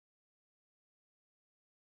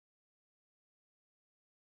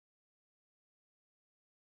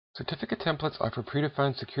Certificate templates offer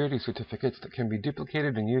predefined security certificates that can be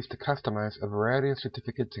duplicated and used to customize a variety of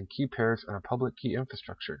certificates and key pairs in a public key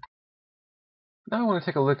infrastructure. Now I want to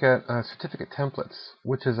take a look at certificate templates,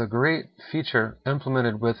 which is a great feature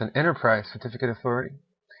implemented with an enterprise certificate authority.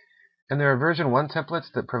 And there are version 1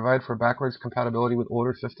 templates that provide for backwards compatibility with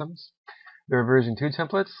older systems. There are version 2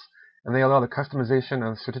 templates, and they allow the customization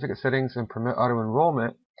of certificate settings and permit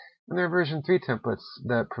auto-enrollment. And there are version 3 templates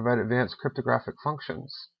that provide advanced cryptographic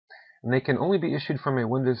functions. And they can only be issued from a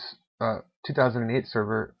Windows 2008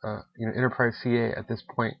 server, Enterprise CA at this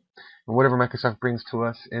point. And whatever Microsoft brings to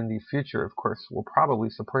us in the future, of course, will probably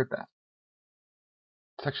support that.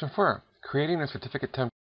 Section 4. Creating a certificate template.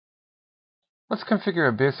 Let's configure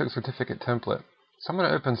a basic certificate template. So I'm going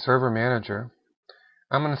to open Server Manager.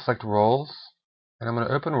 I'm going to select Roles, and I'm going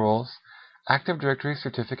to open Roles, Active Directory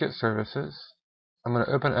Certificate Services. I'm going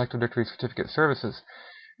to open Active Directory Certificate Services.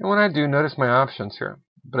 And when I do, notice my options here.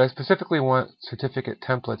 But I specifically want certificate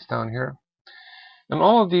templates down here. And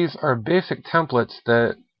all of these are basic templates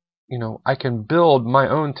that, I can build my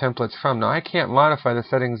own templates from. Now, I can't modify the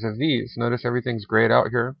settings of these. Notice everything's grayed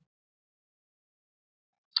out here,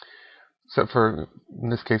 except for, in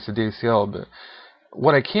this case, the DCL. But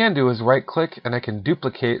what I can do is right-click, and I can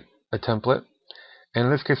duplicate a template. And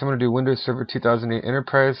in this case, I'm going to do Windows Server 2008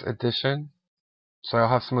 Enterprise Edition. So I'll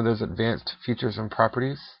have some of those advanced features and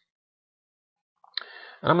properties.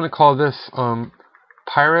 And I'm going to call this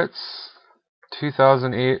Pirates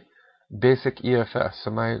 2008 Basic EFS,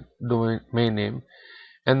 so my domain name.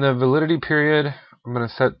 And the validity period, I'm going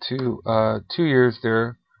to set to 2 years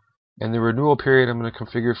there. And the renewal period, I'm going to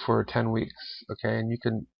configure for 10 weeks. Okay, and you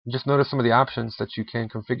can just notice some of the options that you can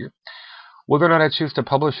configure. Whether or not I choose to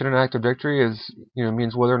publish it in Active Directory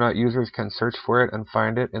means whether or not users can search for it and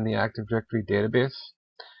find it in the Active Directory database.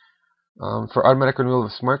 For automatic renewal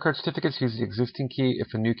of smart card certificates, use the existing key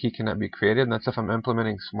if a new key cannot be created, and that's if I'm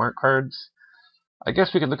implementing smart cards. I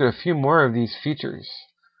guess we could look at a few more of these features.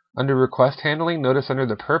 Under request handling, notice under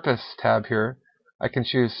the purpose tab here, I can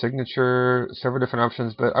choose signature, several different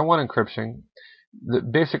options, but I want encryption. The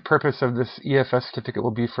basic purpose of this EFS certificate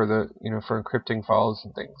will be for for encrypting files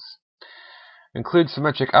and things. Include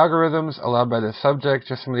symmetric algorithms allowed by the subject.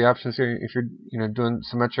 Just some of the options here. If you're doing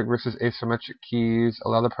symmetric versus asymmetric keys,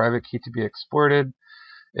 allow the private key to be exported.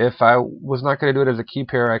 If I was not going to do it as a key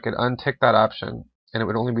pair, I could untick that option, and it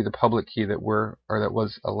would only be the public key that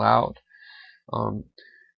was allowed.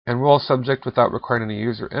 Enroll subject without requiring any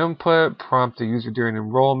user input. Prompt the user during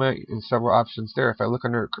enrollment. And several options there. If I look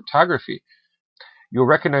under cryptography, you'll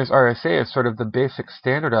recognize RSA as sort of the basic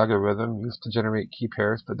standard algorithm used to generate key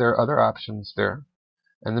pairs, but there are other options there.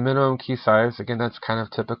 And the minimum key size, again, that's kind of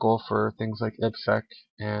typical for things like IPsec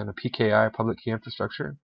and a PKI, public key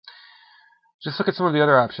infrastructure. Just look at some of the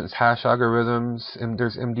other options. Hash algorithms, and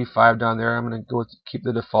there's MD5 down there. I'm going to go with, keep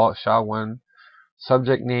the default SHA-1.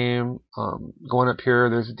 Subject name, going up here,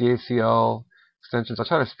 there's DACL extensions. I'll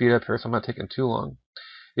try to speed up here so I'm not taking too long.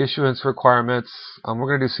 Issuance requirements. We're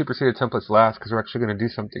going to do superseded templates last because we're actually going to do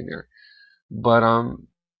something there. But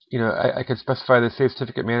I could specify the Save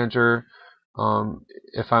Certificate Manager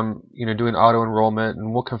if I'm doing auto enrollment,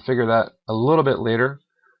 and we'll configure that a little bit later.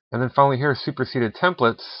 And then finally here, superseded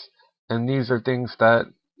templates, and these are things that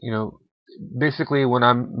basically when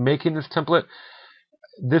I'm making this template,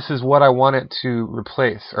 this is what I want it to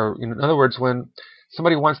replace. Or in other words, when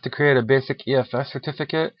somebody wants to create a basic EFS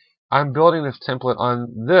certificate, I'm building this template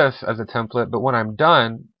on this as a template, but when I'm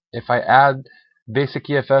done, if I add basic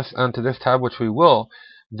EFS onto this tab, which we will,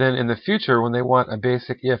 then in the future, when they want a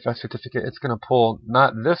basic EFS certificate, it's going to pull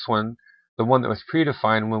not this one, the one that was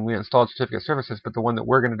predefined when we installed certificate services, but the one that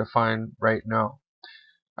we're going to define right now.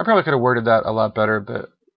 I probably could have worded that a lot better, but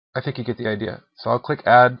I think you get the idea. So I'll click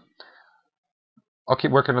Add. I'll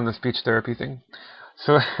keep working on the speech therapy thing.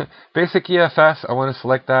 So basic EFS, I want to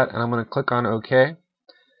select that, and I'm going to click on OK.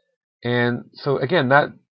 And so again,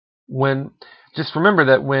 just remember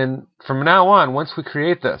that from now on, once we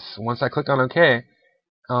create this, once I click on OK,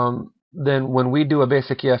 then when we do a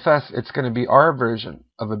basic EFS, it's going to be our version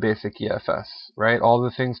of a basic EFS, right? All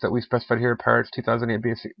the things that we specified here, Pirates 2008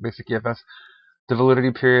 basic EFS, the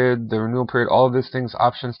validity period, the renewal period, all of these things,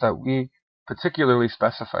 options that we particularly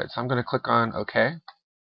specified. So I'm going to click on OK. And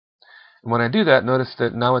when I do that, notice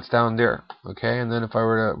that now it's down there, okay? And then if I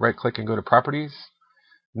were to right-click and go to Properties,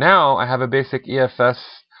 now I have a basic EFS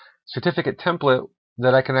certificate template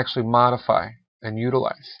that I can actually modify and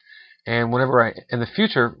utilize. And in the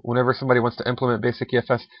future, whenever somebody wants to implement basic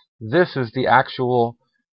EFS, this is the actual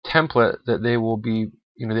template that they will be,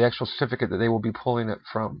 the actual certificate that they will be pulling it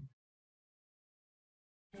from.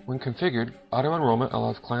 When configured, auto-enrollment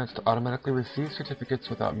allows clients to automatically receive certificates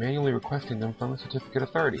without manually requesting them from a certificate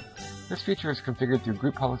authority. This feature is configured through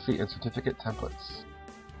group policy and certificate templates.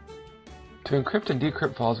 To encrypt and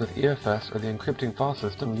decrypt files with EFS or the encrypting file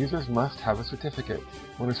system, users must have a certificate.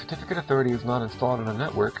 When a certificate authority is not installed on a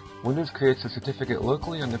network, Windows creates a certificate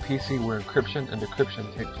locally on the PC where encryption and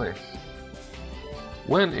decryption take place.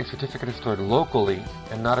 When a certificate is stored locally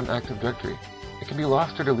and not in Active Directory, it can be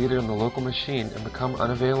lost or deleted on the local machine and become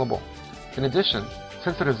unavailable. In addition,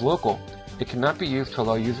 since it is local, it cannot be used to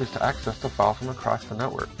allow users to access the file from across the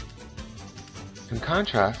network. In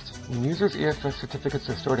contrast, when users' EFS certificates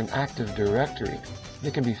are stored in Active Directory, they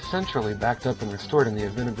can be centrally backed up and restored in the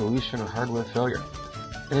event of deletion or hardware failure.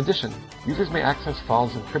 In addition, users may access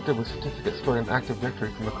files encrypted with certificates stored in Active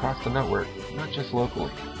Directory from across the network, not just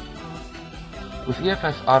locally. With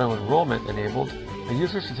EFS auto-enrollment enabled, a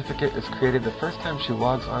user certificate is created the first time she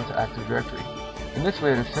logs on to Active Directory. In this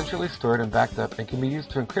way, it is centrally stored and backed up and can be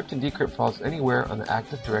used to encrypt and decrypt files anywhere on the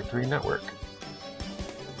Active Directory network.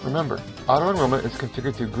 Remember, auto-enrollment is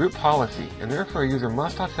configured through group policy, and therefore a user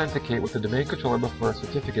must authenticate with the domain controller before a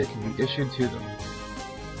certificate can be issued to them.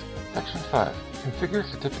 Section 5. Configure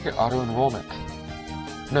certificate auto-enrollment.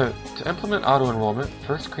 Note, to implement auto-enrollment,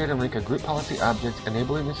 first create and link a group policy object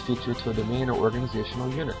enabling this feature to a domain or organizational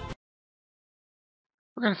unit.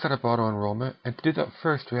 We're going to set up auto-enrollment, and to do that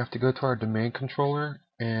first we have to go to our domain controller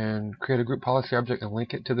and create a group policy object and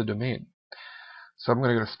link it to the domain. So I'm going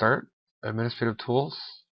to go to Start, Administrative Tools,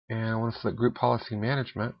 and I want to select Group Policy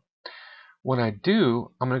Management. When I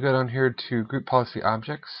do, I'm going to go down here to Group Policy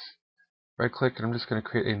Objects, right click, and I'm just going to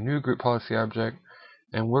create a new Group Policy Object,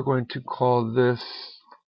 and we're going to call this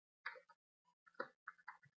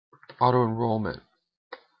Auto-Enrollment.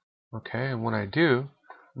 Okay, and when I do,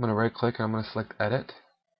 I'm going to right click and I'm going to select Edit.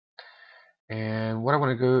 And what I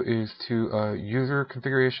want to go is to User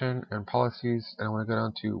Configuration and Policies, and I want to go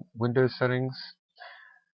down to Windows Settings.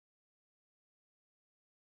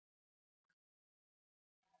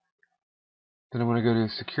 Then I'm going to go to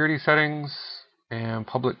Security Settings and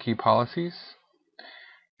Public Key Policies.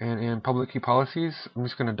 And in Public Key Policies, I'm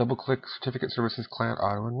just going to double click Certificate Services Client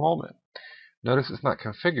Auto Enrollment. Notice it's not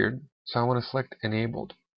configured, so I want to select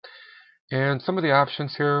Enabled. And some of the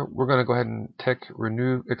options here, we're going to go ahead and tick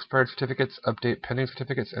Renew Expired Certificates, Update Pending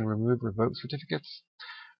Certificates, and Remove Revoked Certificates.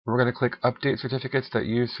 We're going to click Update Certificates that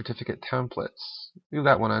use certificate templates. Leave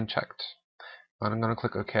that one unchecked. And I'm going to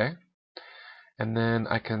click OK. And then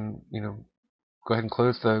I can, go ahead and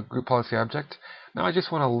close the group policy object. Now I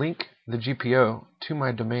just want to link the GPO to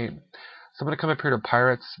my domain. So I'm going to come up here to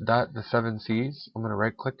pirates.the7cs. I'm going to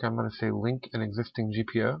right click. I'm going to say Link an Existing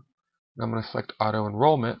GPO. And I'm going to select Auto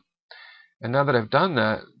Enrollment. And now that I've done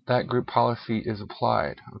that, that group policy is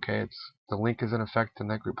applied. Okay, the link is in effect and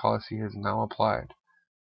that group policy is now applied.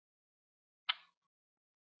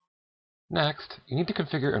 Next, you need to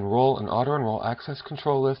configure Enroll and Auto-Enroll Access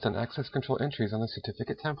Control List and Access Control Entries on the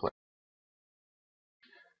certificate template.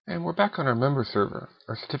 And we're back on our member server,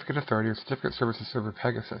 our certificate authority, or certificate services server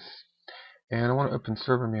Pegasus. And I want to open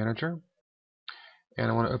Server Manager, and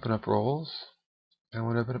I want to open up Roles, and I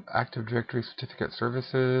want to open up Active Directory Certificate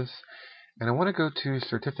Services, and I want to go to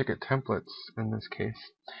Certificate Templates in this case,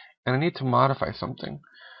 and I need to modify something.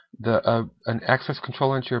 An access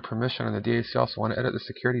control entry or permission on the DAC also want to edit the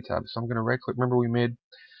security tab. So I'm going to right click. Remember we made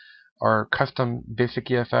our custom basic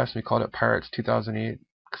EFS and we called it Pirates 2008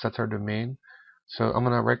 because that's our domain. So I'm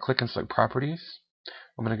going to right click and select Properties.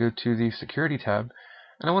 I'm going to go to the Security tab,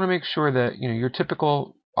 and I want to make sure that your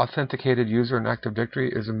typical authenticated user in Active Directory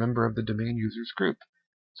is a member of the domain users group.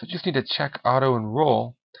 So I just need to check Auto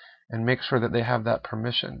Enroll and make sure that they have that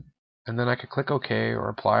permission. And then I could click OK or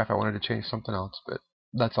Apply if I wanted to change something else, but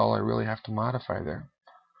that's all I really have to modify there.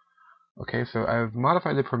 Okay, so I've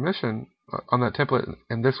modified the permission on that template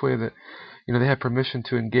in this way that they have permission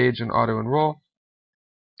to engage in auto enroll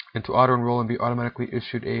and to auto enroll and be automatically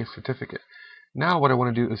issued a certificate. Now what I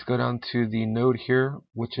want to do is go down to the node here,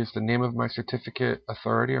 which is the name of my certificate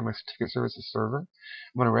authority or my certificate services server.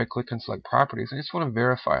 I'm going to right click and select Properties. I just want to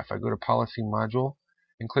verify if I go to Policy Module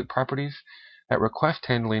and click Properties, that request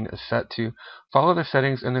handling is set to follow the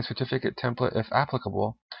settings in the certificate template if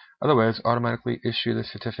applicable, otherwise automatically issue the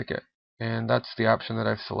certificate. And that's the option that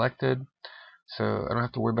I've selected, so I don't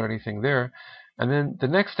have to worry about anything there. And then the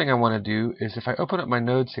next thing I want to do is if I open up my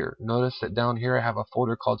nodes here, notice that down here I have a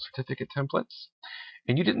folder called Certificate Templates.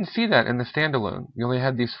 And you didn't see that in the standalone. You only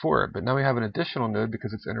had these 4, but now we have an additional node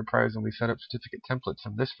because it's enterprise and we set up certificate templates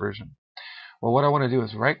in this version. Well, what I want to do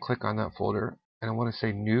is right click on that folder and I want to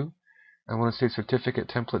say New. I want to say Certificate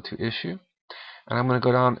Template to Issue. And I'm going to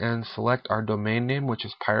go down and select our domain name, which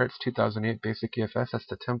is Pirates 2008 Basic EFS. That's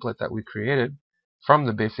the template that we created from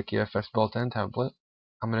the Basic EFS built-in template.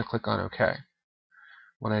 I'm going to click on OK.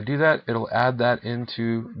 When I do that, it'll add that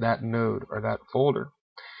into that node or that folder.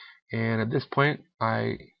 And at this point,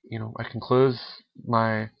 I can close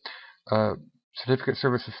my certificate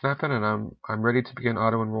services snap-in, and I'm ready to begin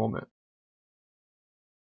auto-enrollment.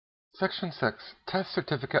 Section 6, Test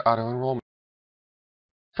Certificate Auto-Enrollment.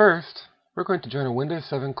 First, we're going to join a Windows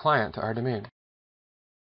 7 client to our domain.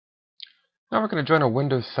 Now we're going to join a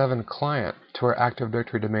Windows 7 client to our Active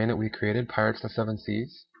Directory domain that we created, Pirates the 7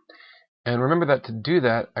 Seas. And remember that to do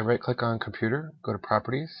that, I right-click on Computer, go to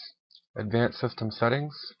Properties, Advanced System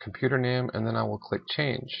Settings, Computer Name, and then I will click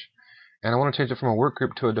Change. And I want to change it from a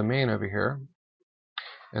workgroup to a domain over here.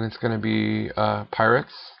 And it's going to be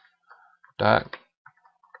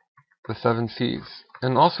Pirates.the7seas.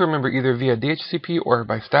 And also remember, either via DHCP or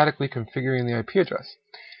by statically configuring the IP address.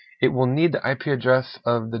 It will need the IP address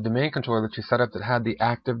of the domain controller that you set up that had the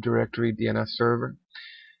Active Directory DNS server.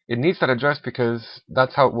 It needs that address because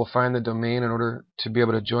that's how it will find the domain in order to be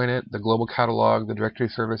able to join it, the global catalog, the directory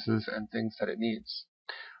services, and things that it needs.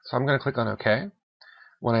 So I'm going to click on OK.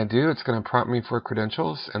 When I do, it's going to prompt me for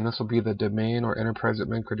credentials, and this will be the domain or enterprise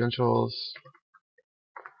admin credentials.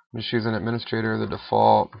 I'm just using administrator, the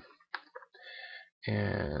default,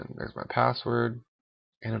 and there's my password.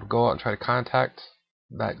 And it'll go out and try to contact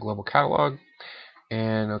that global catalog.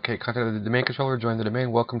 And OK, contact the domain controller, join the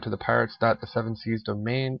domain, welcome to the Pirates.the7seas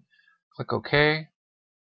domain. Click OK.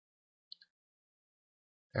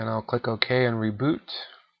 And I'll click OK and reboot.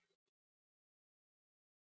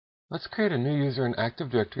 Let's create a new user in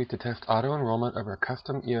Active Directory to test auto-enrollment of our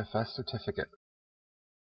custom EFS certificate.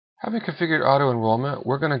 Having configured auto-enrollment,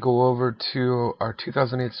 we're going to go over to our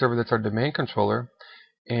 2008 server that's our domain controller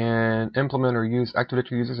and implement or use Active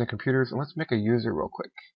Directory users and computers. And let's make a user real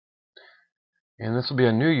quick. And this will be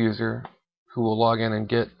a new user who will log in and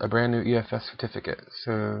get a brand new EFS certificate.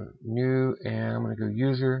 So new, and I'm going to go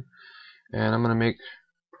user, and I'm going to make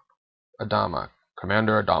Adama,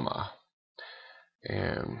 Commander Adama.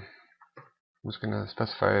 And I'm just going to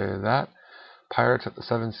specify that. Pirates at the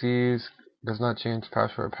 7 Seas does not change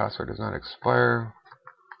password. Password does not expire.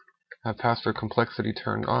 Have password complexity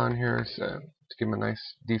turned on here, so to give them a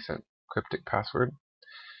nice, decent, cryptic password.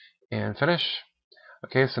 And finish.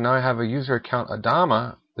 Okay, so now I have a user account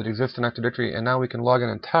Adama that exists in Active Directory, and now we can log in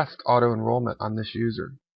and test auto-enrollment on this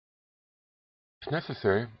user. If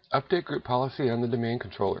necessary, update group policy on the domain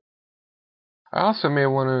controller. I also may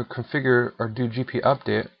want to configure or do GP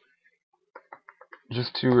update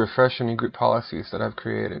just to refresh any group policies that I've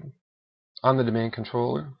created on the domain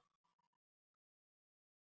controller.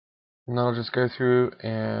 And I'll just go through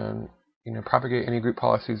and propagate any group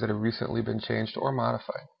policies that have recently been changed or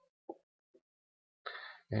modified.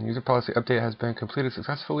 And user policy update has been completed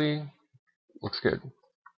successfully. Looks good.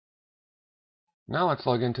 Now let's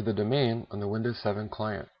log into the domain on the Windows 7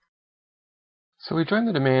 client. So we joined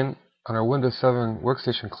the domain on our Windows 7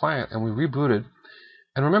 workstation client and we rebooted.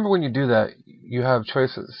 And remember, when you do that, you have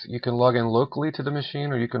choices. You can log in locally to the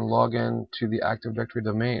machine, or you can log in to the Active Directory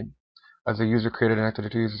domain as a user created in Active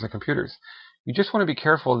Directory users and computers. You just want to be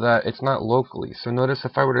careful that it's not locally. So notice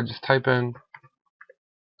if I were to just type in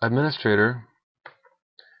administrator,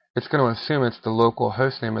 it's going to assume it's the local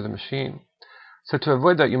host name of the machine. So to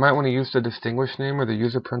avoid that, you might want to use the distinguished name or the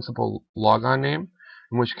user principal logon name,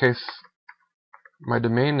 in which case my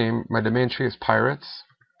domain tree is Pirates.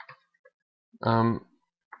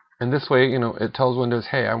 And this way, it tells Windows,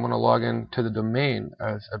 hey, I want to log in to the domain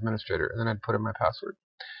as administrator, and then I'd put in my password.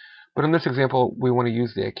 But in this example, we want to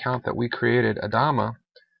use the account that we created, Adama,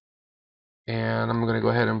 and I'm going to go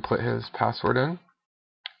ahead and put his password in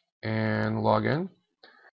and log in.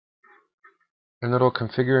 And it'll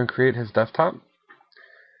configure and create his desktop,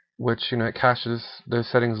 which it caches those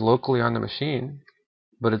settings locally on the machine,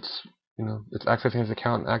 but it's accessing his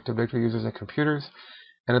account in Active Directory users and computers.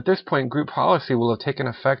 And at this point, group policy will have taken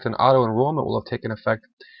effect and auto-enrollment will have taken effect,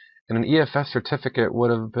 and an EFS certificate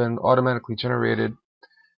would have been automatically generated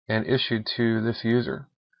and issued to this user.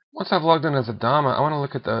 Once I've logged in as Adama, I want to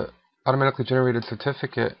look at the automatically generated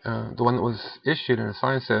certificate, the one that was issued and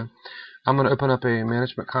assigned. So I'm going to open up a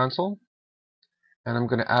management console, and I'm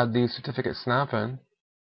going to add the certificate snap-in.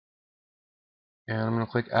 And I'm going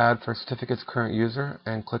to click Add for Certificates Current User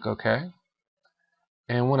and click OK.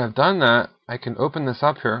 And when I've done that, I can open this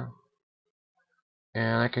up here,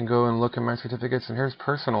 and I can go and look at my certificates. And here's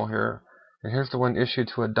personal here, and here's the one issued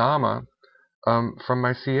to Adama from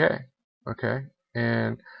my CA. Okay,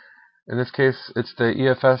 and in this case, it's the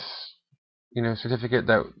EFS certificate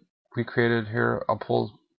that we created here. I'll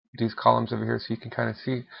pull these columns over here so you can kind of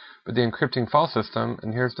see. But the encrypting file system,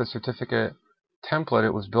 and here's the certificate template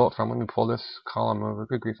it was built from. Let me pull this column over.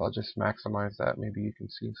 Good grief, I'll just maximize that. Maybe you can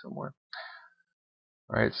see somewhere.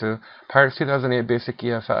 Alright, so Pirates 2008 Basic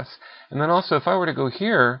EFS. And then also, if I were to go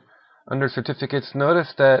here under certificates,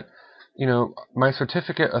 notice that my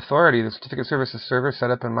certificate authority, the certificate services server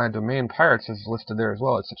set up in my domain Pirates, is listed there as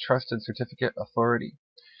well. It's a trusted certificate authority.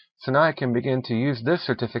 So now I can begin to use this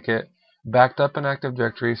certificate backed up in Active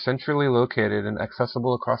Directory, centrally located and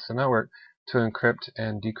accessible across the network to encrypt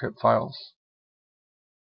and decrypt files.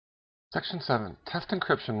 Section 7. Test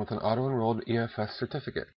encryption with an auto-enrolled EFS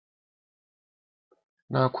certificate.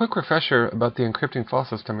 Now, a quick refresher about the encrypting file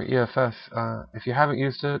system, or EFS. If you haven't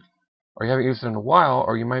used it, or you haven't used it in a while,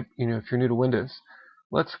 or you might, if you're new to Windows,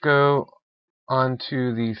 let's go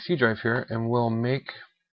onto the C drive here, and we'll make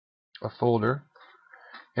a folder.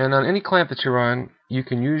 And on any client that you run, you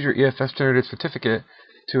can use your EFS generated certificate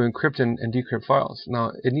to encrypt and decrypt files.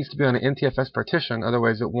 Now, it needs to be on an NTFS partition,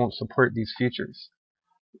 otherwise it won't support these features.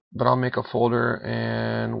 But I'll make a folder,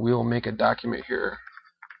 and we'll make a document here,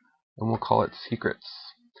 and we'll call it secrets.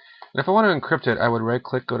 And if I want to encrypt it, I would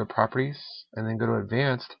right-click, go to Properties, and then go to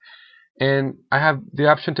Advanced. And I have the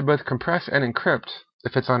option to both compress and encrypt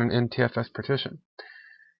if it's on an NTFS partition.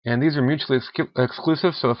 And these are mutually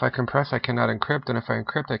exclusive, so if I compress, I cannot encrypt, and if I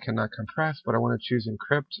encrypt, I cannot compress. But I want to choose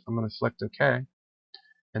encrypt. I'm going to select OK,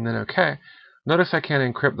 and then OK. Notice I can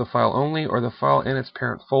encrypt the file only or the file in its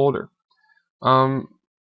parent folder. And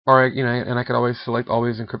I could always select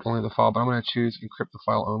always encrypt only the file, but I'm going to choose encrypt the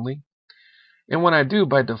file only. And when I do,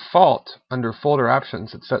 by default, under folder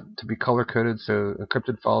options, it's set to be color coded, so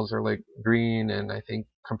encrypted files are like green, and I think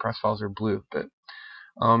compressed files are blue. But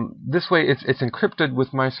this way, it's encrypted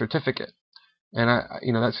with my certificate, and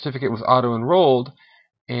that certificate was auto-enrolled,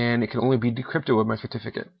 and it can only be decrypted with my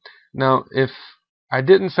certificate. Now, if I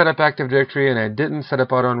didn't set up Active Directory, and I didn't set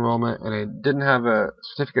up auto-enrollment, and I didn't have a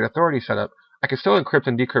certificate authority set up, I could still encrypt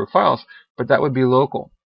and decrypt files, but that would be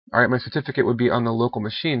local. Alright, my certificate would be on the local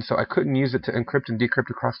machine, so I couldn't use it to encrypt and decrypt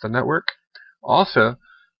across the network. Also,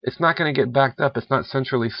 it's not going to get backed up. It's not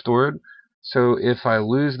centrally stored. So if I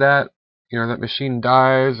lose that, that machine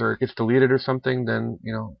dies or it gets deleted or something, then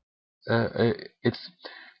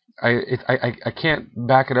I can't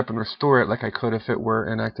back it up and restore it like I could if it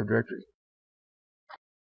were in Active Directory.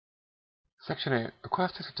 Section 8.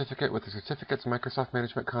 Request a certificate with the Certificates Microsoft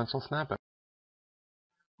Management Console snap-in.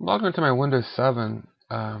 Log into my Windows 7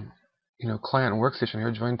 client and workstation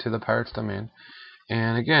here, joined to the Pirates domain.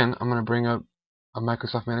 And again, I'm going to bring up a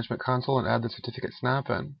Microsoft Management Console and add the certificate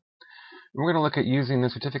snap-in. We're going to look at using the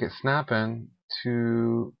certificate snap-in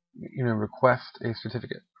to request a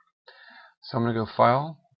certificate. So I'm going to go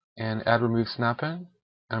File and Add Remove Snap-in. And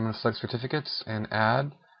I'm going to select Certificates and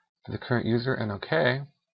Add for the current user and OK.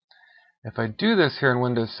 If I do this here in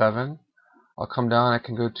Windows 7, I'll come down, I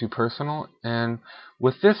can go to Personal, and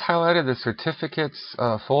with this highlighted, the Certificates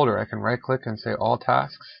folder, I can right-click and say All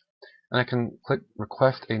Tasks, and I can click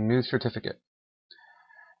Request a New Certificate.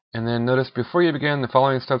 And then notice before you begin, the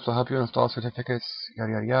following steps will help you install certificates,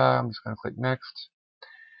 yada yada yada. I'm just going to click Next.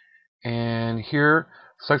 And here,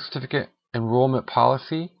 select Certificate Enrollment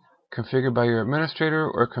Policy, configured by your administrator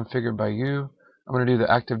or configured by you. I'm going to do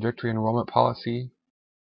the Active Directory Enrollment Policy.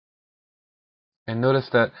 And notice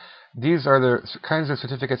that these are the kinds of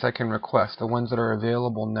certificates I can request, the ones that are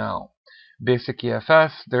available now. Basic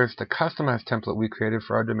EFS, there's the customized template we created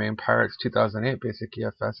for our domain Pirates 2008 Basic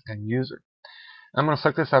EFS and User. I'm going to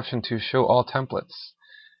select this option to show all templates.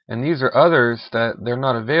 And these are others that they're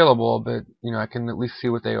not available, but I can at least see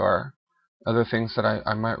what they are. Other things that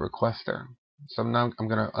I might request there. So now I'm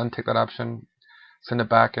going to untick that option, send it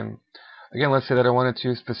back, and again, let's say that I wanted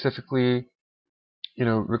to specifically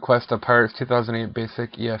request a Pirates 2008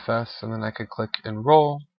 Basic EFS, and then I could click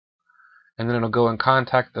Enroll, and then it'll go and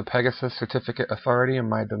contact the Pegasus Certificate Authority in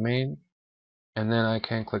my domain, and then I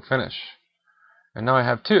can click Finish. And now I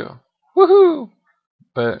have two. Woohoo!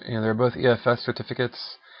 But they're both EFS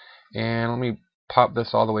certificates, and let me pop this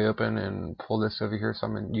all the way open and pull this over here so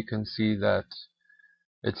you can see that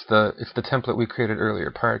it's the template we created earlier,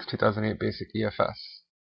 Pirates 2008 Basic EFS.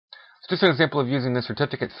 It's just an example of using the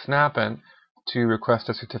certificate snap-in to request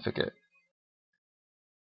a certificate.